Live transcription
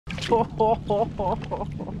He's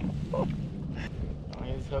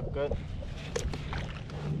hooked good.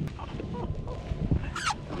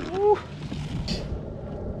 Woo.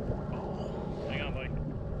 Hang on, Mike.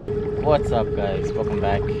 What's up, guys? Welcome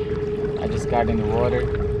back. I just got in the water.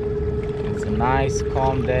 It's a nice,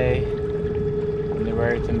 calm day in the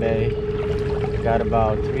Raritan Bay. I got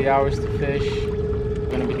about 3 hours to fish.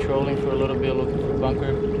 Gonna be trolling for a little bit, looking for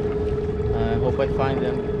bunker. I hope I find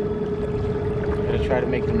them. Gonna try to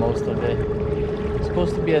make the most of it. It's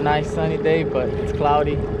supposed to be a nice sunny day, but it's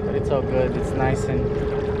cloudy. But it's all good. It's nice and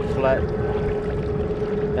flat.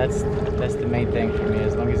 That's the main thing for me.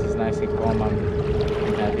 As long as it's nice and calm, I'm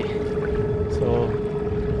happy. So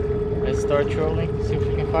let's start trolling. See if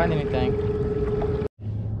we can find anything.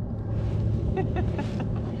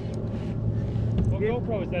 What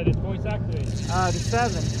GoPro is that? It's voice activated. The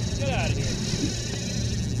 7. Get out of here.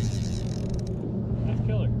 That's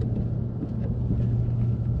killer.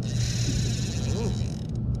 Ooh.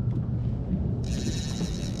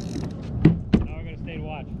 Now we're gonna stay and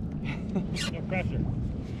watch. No pressure.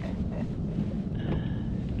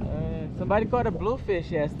 Somebody caught a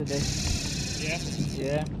bluefish yesterday. Yeah?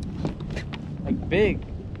 Yeah. Like big.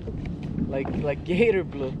 Like gator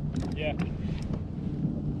blue. Yeah.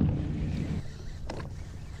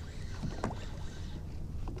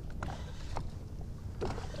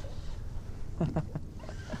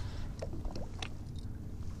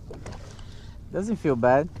 Doesn't feel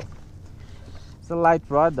bad. It's a light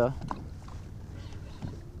rod though.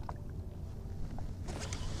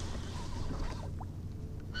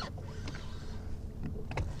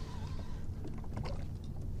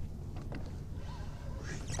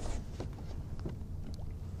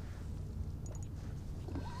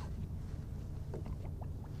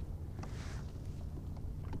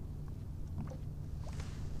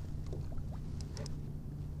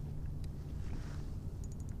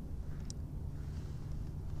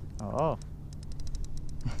 Oh,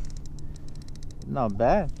 not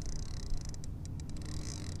bad.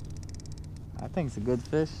 I think it's a good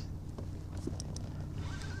fish.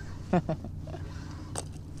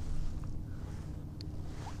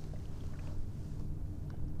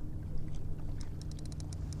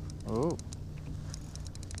 Oh.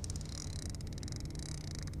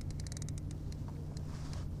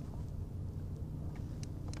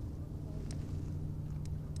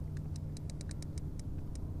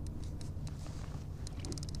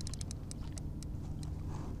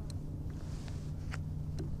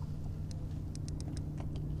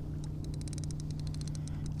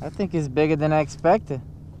 I think it's bigger than I expected.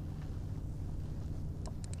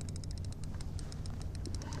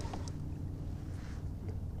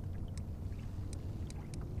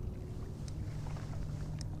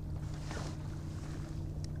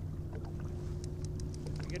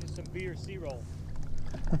 You get some B or C roll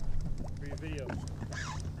for your video.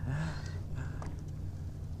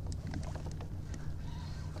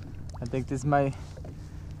 I think this might...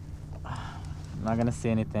 I'm not gonna see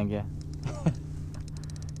anything yet.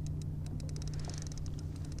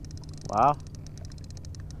 Wow.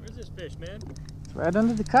 Where's this fish, man? It's right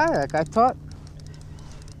under the kayak. I thought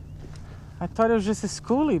it was just a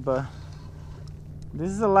schoolie, but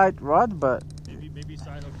this is a light rod, but Maybe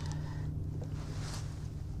side hook.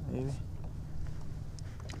 maybe.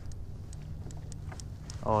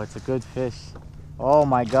 Oh, it's a good fish. Oh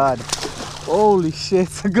my god. Holy shit,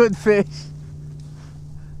 it's a good fish.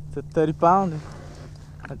 It's a 30 pounder.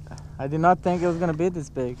 I did not think it was gonna be this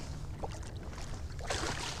big.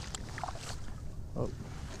 Oh.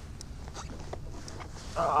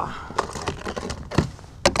 Ah.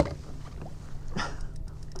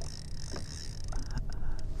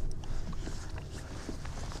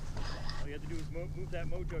 All you have to do is move that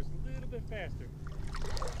mojo just a little bit faster.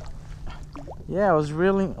 Yeah, I was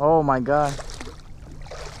reeling. Oh my god.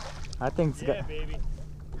 I think it's Yeah, baby.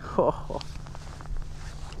 Oh.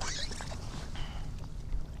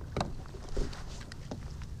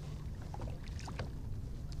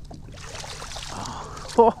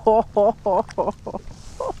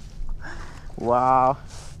 Wow.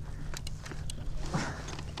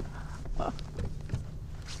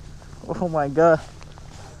 Oh my god.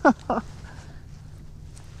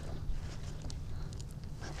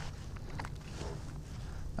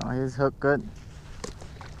 Oh, he's hooked good.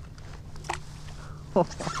 Let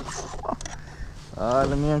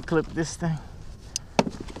me unclip this thing.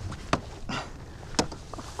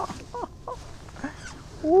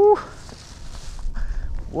 Woo.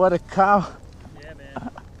 What a cow. Yeah,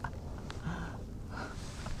 man.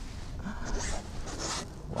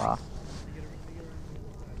 Wow.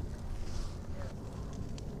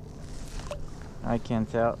 I can't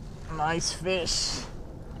tell. Nice fish.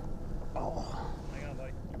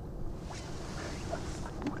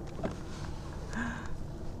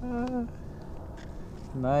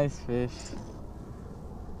 Nice fish.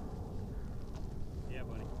 Yeah,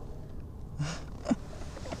 buddy.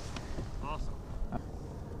 Awesome.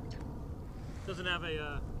 Doesn't have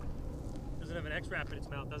an X wrap in its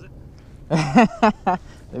mouth, does it? Let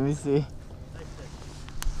me see. Nice fish.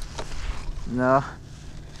 No.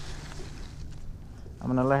 I'm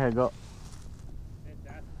gonna let her go.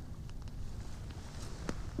 Fantastic.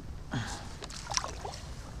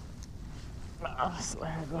 Just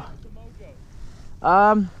let her go. What's the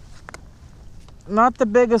mojo? Not the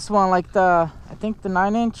biggest one, like I think the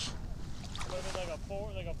 9-inch. What is it, like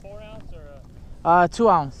a 4 ounce or a 2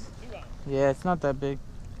 ounce. 2 ounce? Yeah, it's not that big.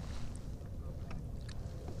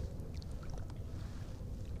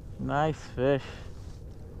 Nice fish.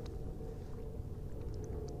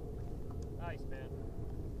 Nice, man.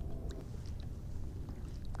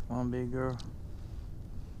 Come on, big girl.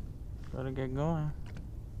 Gotta get going.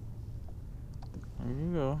 There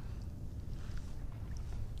you go.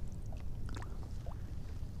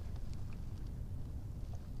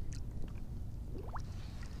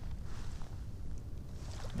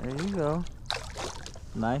 There you go.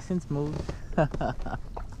 Nice and smooth.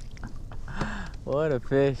 What a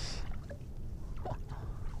fish.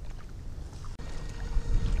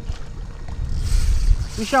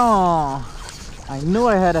 Fish on! I knew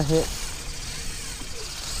I had a hit.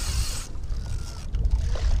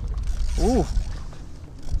 Ooh,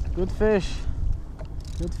 good fish.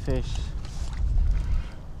 Good fish.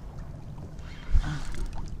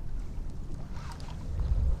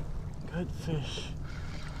 Good fish.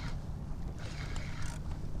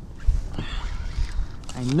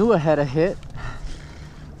 I knew I had a hit,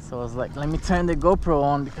 so I was like, let me turn the GoPro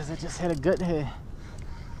on because I just had a good hit.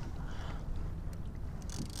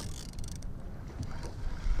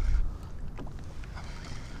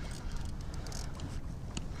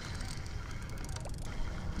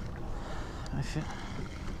 I feel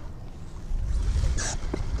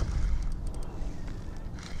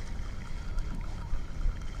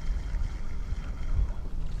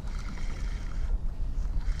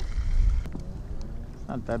it's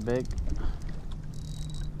not that big.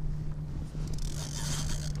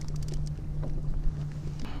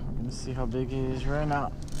 Let's see how big he is right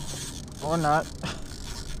now, or not.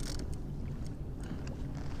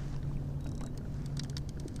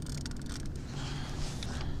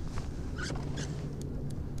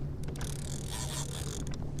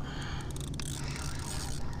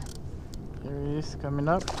 There he is, coming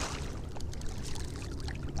up.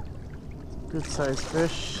 Good sized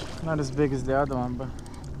fish. Not as big as the other one, but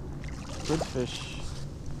good fish.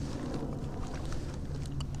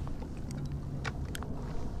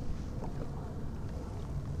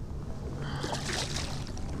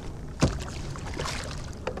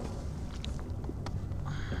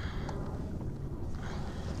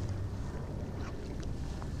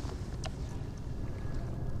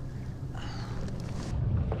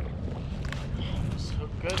 So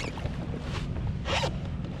good.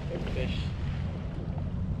 Good fish.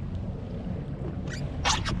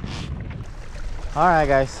 Alright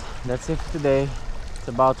guys, that's it for today. It's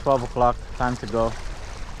about 12 o'clock, time to go.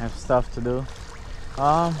 I have stuff to do.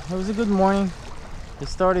 It was a good morning. It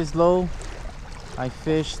started slow. I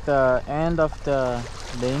fished the end of the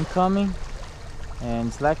incoming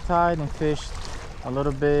and slack tide, and fished a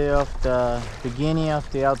little bit of the beginning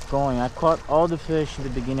of the outgoing. I caught all the fish in the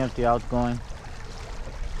beginning of the outgoing.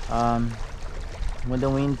 When the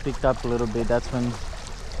wind picked up a little bit, that's when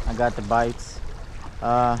I got the bites.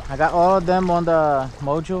 I got all of them on the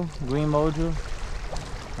mojo, green mojo,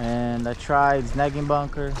 and I tried snagging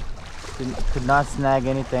bunker. Could not snag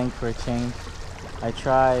anything for a change. I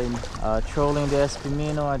tried trolling the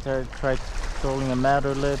espimino. I tried trolling a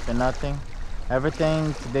madder lip, and nothing.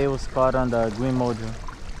 Everything today was caught on the green mojo.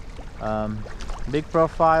 Big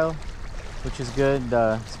profile, which is good.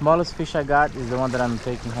 The smallest fish I got is the one that I'm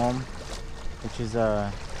taking home, which is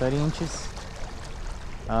 30 inches.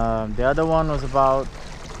 The other one was about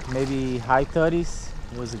maybe high 30s.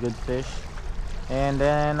 It was a good fish. And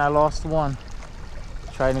then I lost one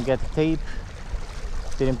trying to get the tape.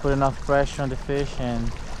 Didn't put enough pressure on the fish and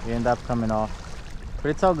it ended up coming off.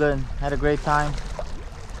 But it's all good. Had a great time.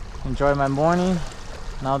 Enjoy my morning.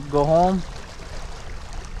 Now to go home.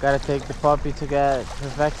 Gotta take the puppy to get her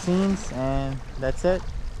vaccines, and that's it.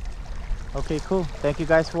 Okay, cool. Thank you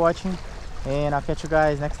guys for watching, and I'll catch you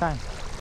guys next time.